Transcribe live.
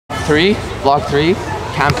vlog 3,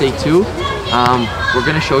 camp day 2. We're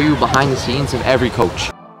gonna show you behind the scenes of every coach.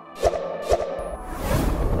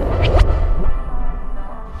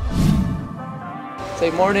 Say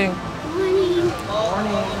morning. Morning.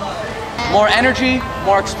 Morning. More energy,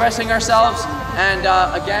 more expressing ourselves, and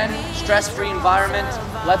again, stress-free environment.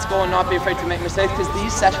 Let's go and not be afraid to make mistakes, because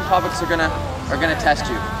these session topics are gonna test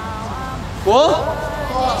you. Cool?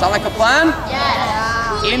 Sound like a plan? Yes.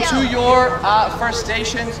 Into your first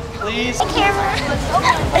stations, please.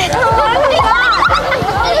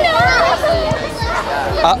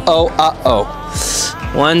 Uh-oh.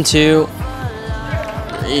 1, 2,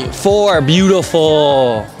 3, 4.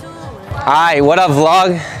 Beautiful. Hi, what up,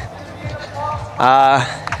 vlog?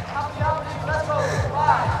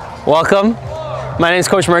 Welcome. My name is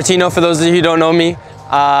Coach Martino, for those of you who don't know me.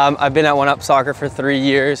 I've been at One Up Soccer for 3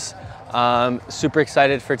 years. Super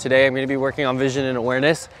excited for today. I'm going to be working on vision and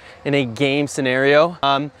awareness in a game scenario.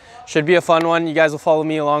 Should be a fun one. You guys will follow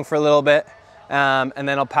me along for a little bit, and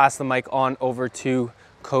then I'll pass the mic on over to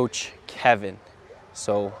Coach Kevin.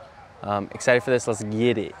 So excited for this. Let's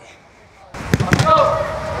get it. Let's go.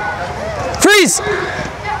 Freeze!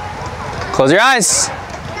 Close your eyes.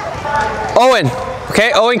 Owen.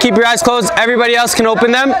 Okay, Owen, keep your eyes closed. Everybody else can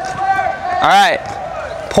open them. All right.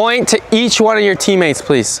 Point to each one of your teammates,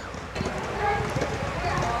 please.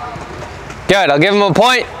 Good, I'll give him a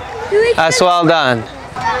point. That's well done.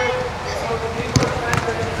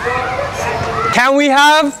 Can we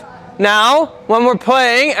have, now, when we're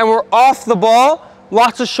playing and we're off the ball,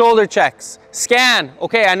 lots of shoulder checks. Scan.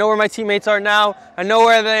 Okay, I know where my teammates are now. I know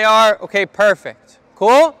where they are. Okay, perfect.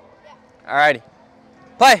 Cool? Alrighty.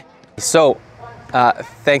 Play. So,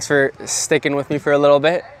 thanks for sticking with me for a little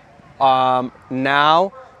bit.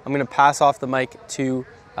 Now, I'm gonna pass off the mic to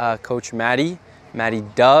Coach Maddie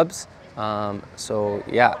Dubs. So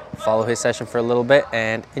yeah, follow his session for a little bit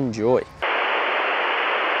and enjoy.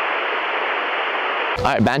 All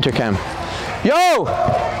right, banter cam. Yo!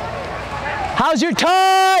 How's your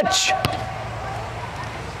touch?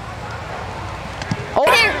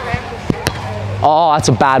 Oh, that's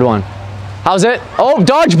a bad one. How's it? Oh,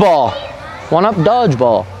 dodgeball. One Up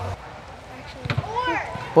dodgeball.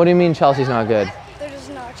 What do you mean Chelsea's not good? They're just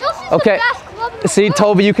not. Chelsea's Okay. the best club in the See, world.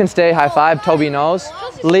 Toby, you can stay. High five. Toby knows.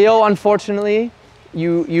 Leo, unfortunately,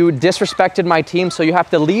 you disrespected my team, so you have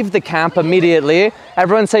to leave the camp immediately.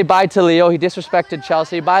 Everyone say bye to Leo. He disrespected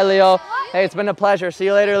Chelsea. Bye, Leo. Hey, it's been a pleasure. See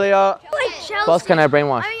you later, Leo. Like Chelsea. Who else can I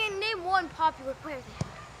brainwash? I mean, name one popular player.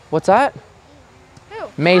 What's that? Who?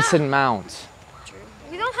 Mason Mount.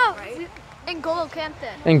 We don't have N'Golo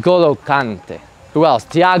Kante. N'Golo Kante. Who else?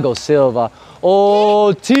 Thiago Silva.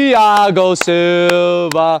 Oh, Thiago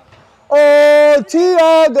Silva. Oh,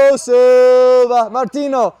 Thiago Silva.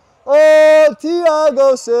 Martino. Oh,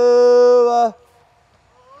 Thiago Silva.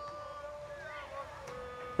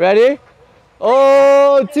 Ready?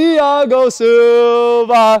 Oh, Thiago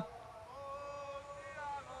Silva.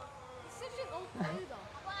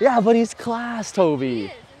 Yeah, but he's class,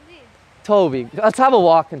 Toby. Toby, let's have a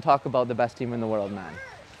walk and talk about the best team in the world, man.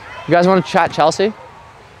 You guys want to chat Chelsea?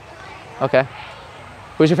 Okay.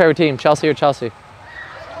 Who's your favorite team, Chelsea or Chelsea?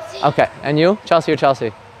 Okay, and you? Chelsea or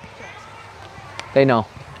Chelsea? They know.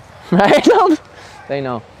 Right? They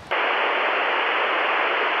know.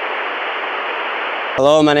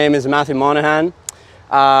 Hello, my name is Matthew Monahan,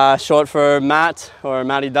 short for Matt, or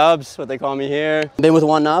Matty Dubs, what they call me here. I've been with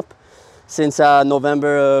One Up since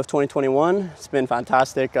November of 2021. It's been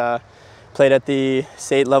fantastic. Played at the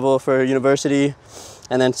state level for university,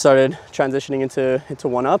 and then started transitioning into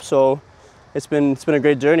One Up. So it's been a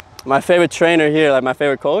great journey. My favorite trainer here, like my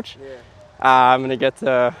favorite coach. Yeah. I'm gonna get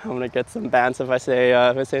some bans if I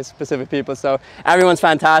say specific people. So everyone's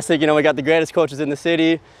fantastic. You know, we got the greatest coaches in the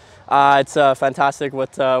city. It's fantastic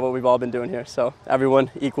what we've all been doing here. So everyone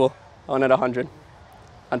equal, 1 at 100.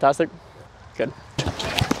 Fantastic. Good.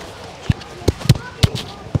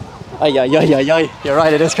 Ay, ay, ay, ay, ay. You're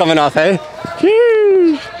right, it is coming off, hey?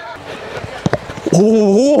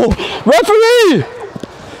 Oh, referee!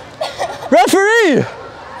 Referee!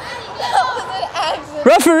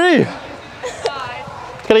 Referee!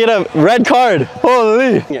 Gonna get a red card.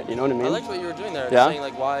 Holy! You know what I mean? I liked what you were doing there. Yeah? Saying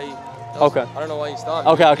like why. Okay. I don't know why you stopped.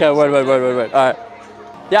 Okay, wait. All right.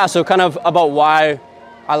 Yeah, so kind of about why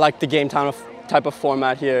I like the game type of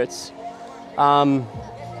format here. It's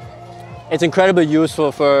incredibly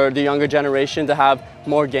useful for the younger generation to have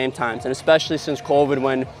more game times, and especially since COVID,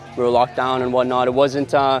 when we were locked down and whatnot, it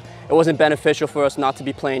wasn't beneficial for us not to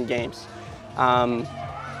be playing games.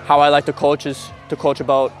 How I like to coach is to coach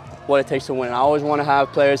about what it takes to win. I always want to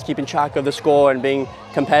have players keeping track of the score and being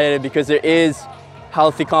competitive, because there is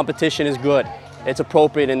healthy competition is good. it's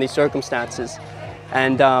appropriate in these circumstances.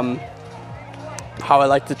 And how I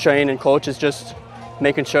like to train and coach is just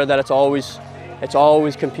making sure that it's always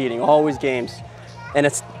competing, always games.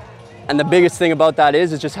 And the biggest thing about that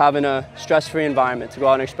is just having a stress-free environment to go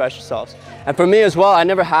out and express yourselves. And for me as well, I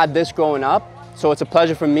never had this growing up, so it's a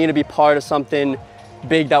pleasure for me to be part of something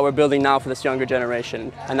big that we're building now for this younger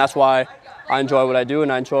generation. And that's why I enjoy what I do,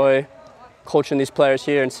 and I enjoy coaching these players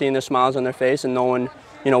here and seeing their smiles on their face and knowing,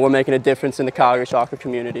 you know, we're making a difference in the Calgary soccer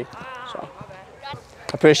community. So I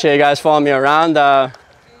appreciate you guys following me around. Got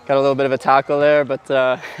a little bit of a tackle there, but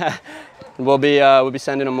we'll be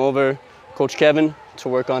sending them over, Coach Kevin, to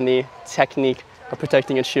work on the technique of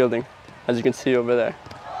protecting and shielding, as you can see over there.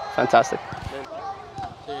 Fantastic.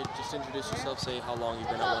 Just introduce yourself, say how long you've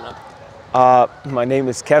been at 1UP. My name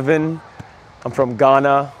is Kevin. I'm from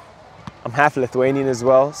Ghana. I'm half Lithuanian as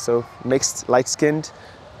well, so mixed, light-skinned.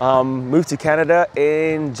 Moved to Canada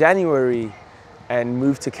in January and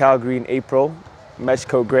moved to Calgary in April. Met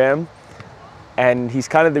Coach Graham, and he's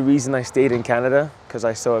kind of the reason I stayed in Canada, because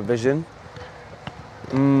I saw a vision.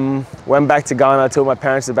 Went back to Ghana, told my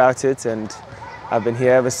parents about it, and I've been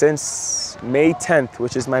here ever since May 10th,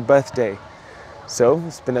 which is my birthday. So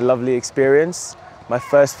it's been a lovely experience. My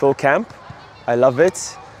first full camp. I love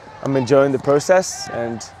it. I'm enjoying the process,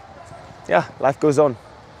 and yeah, life goes on.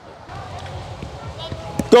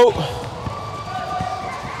 Go!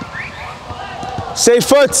 Safe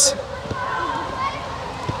foot!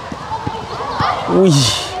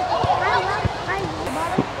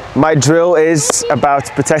 My drill is about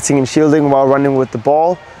protecting and shielding while running with the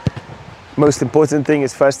ball. Most important thing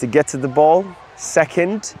is first to get to the ball.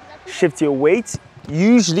 Second, shift your weight,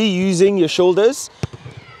 usually using your shoulders.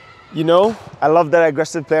 You know, I love that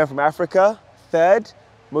aggressive player from Africa. Third,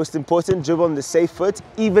 most important, dribble on the safe foot,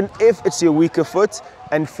 even if it's your weaker foot.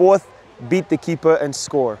 And fourth, beat the keeper and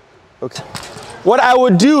score. Okay. What I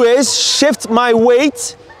would do is shift my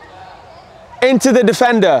weight into the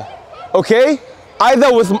defender, okay?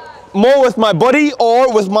 Either more with my body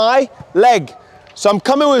or with my leg. So I'm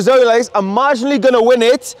coming with those legs, I'm marginally gonna win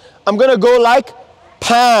it. I'm gonna go like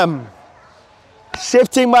Pam,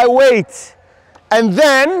 shifting my weight. And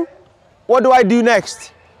then, what do I do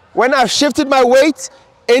next? When I've shifted my weight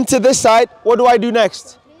into this side, what do I do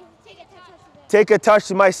next? Take a touch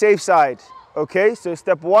to my safe side. Okay, so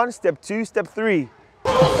step 1, step 2, step 3.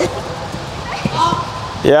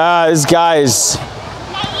 Yes, guys.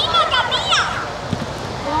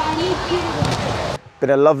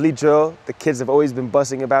 Been a lovely drill. The kids have always been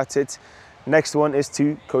buzzing about it. Next one is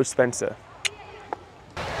to Coach Spencer.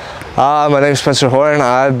 My name is Spencer Horn.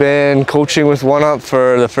 I've been coaching with 1UP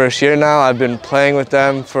for the first year now. I've been playing with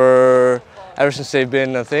them ever since they've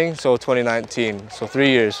been a thing, so 2019, so 3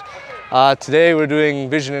 years. Today we're doing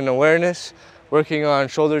vision and awareness, working on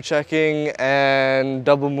shoulder checking and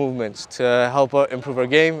double movements to help improve our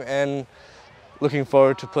game, and looking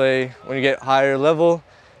forward to play. When you get higher level,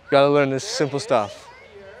 you gotta learn this simple stuff.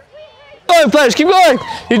 Keep going, players, keep going.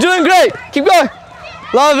 You're doing great, keep going.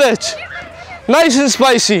 Love it. Nice and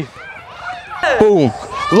spicy. Boom,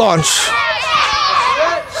 launch.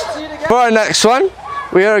 For our next one,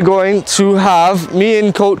 we are going to have, me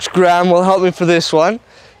and Coach Graham will help me for this one.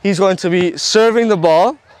 He's going to be serving the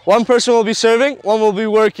ball. One person will be serving, one will be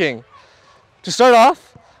working. To start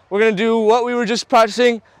off, we're gonna do what we were just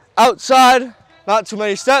practicing outside, not too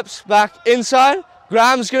many steps, back inside.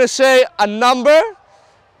 Graham's gonna say a number,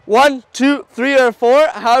 1, 2, 3, or 4,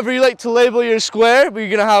 however you like to label your square, but you're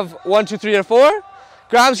gonna have 1, 2, 3, or 4.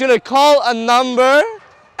 Graham's gonna call a number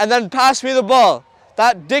and then pass me the ball.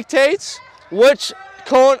 That dictates which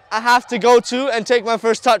cone I have to go to and take my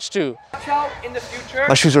first touch to.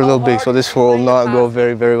 My shoes are a little big, so this will not go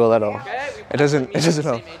very, very well at all. It doesn't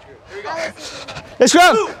help. Let's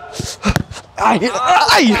go!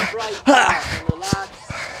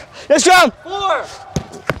 Let's go! 4!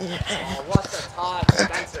 Oh, what the top,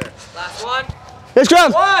 Spencer. Last one. Let's go!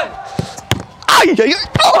 1!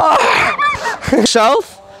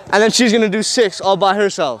 Herself, and then she's gonna do 6 all by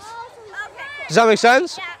herself. Does that make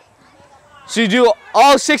sense? So you do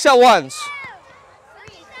all 6 at once.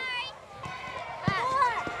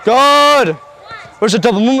 Good. Where's the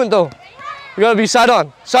double movement though? You gotta be side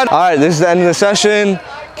on. Side. All right, this is the end of the session.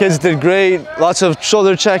 Kids did great. Lots of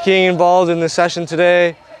shoulder checking involved in the session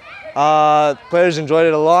today. Players enjoyed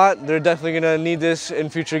it a lot. They're definitely gonna need this in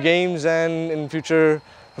future games and in future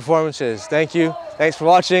performances. Thank you. Thanks for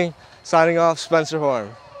watching. Signing off, Spencer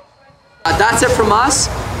Horn. That's it from us.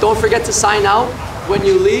 Don't forget to sign out when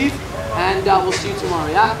you leave, and we'll see you tomorrow,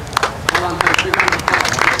 yeah? Hold on, coach. Make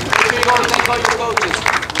sure you go and thank all your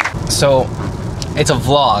coaches. So, it's a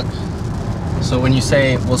vlog. So when you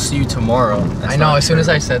say we'll see you tomorrow, that's I know, not as soon as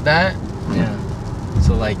true. I said that, Yeah.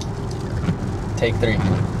 So like, take 3.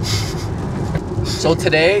 so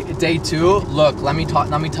today, day 2, look, let me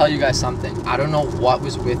tell you guys something. I don't know what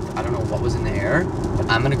was in the air, but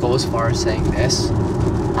I'm gonna go as far as saying this.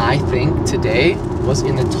 I think today was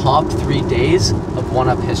in the top 3 days of One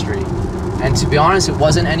Up history. And to be honest, it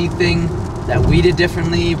wasn't anything that we did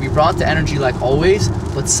differently. We brought the energy like always,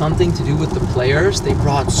 but something to do with the players. They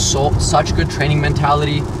brought such good training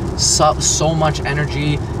mentality, so much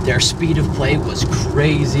energy. Their speed of play was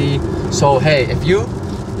crazy. So hey, if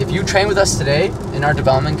you train with us today in our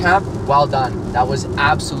development camp, well done. That was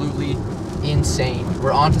absolutely insane.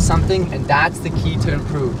 We're onto something, and that's the key to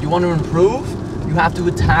improve. You want to improve, you have to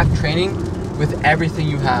attack training with everything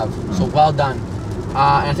you have. So well done.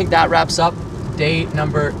 And I think that wraps up day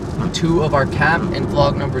number 2 of our camp and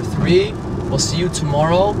vlog number 3. We'll see you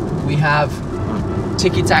tomorrow. We have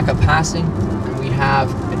tiki-taka passing and we have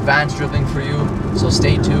advanced dribbling for you. So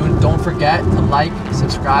stay tuned. Don't forget to like,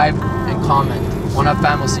 subscribe, and comment. One Up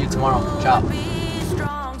fam, we'll see you tomorrow. Ciao.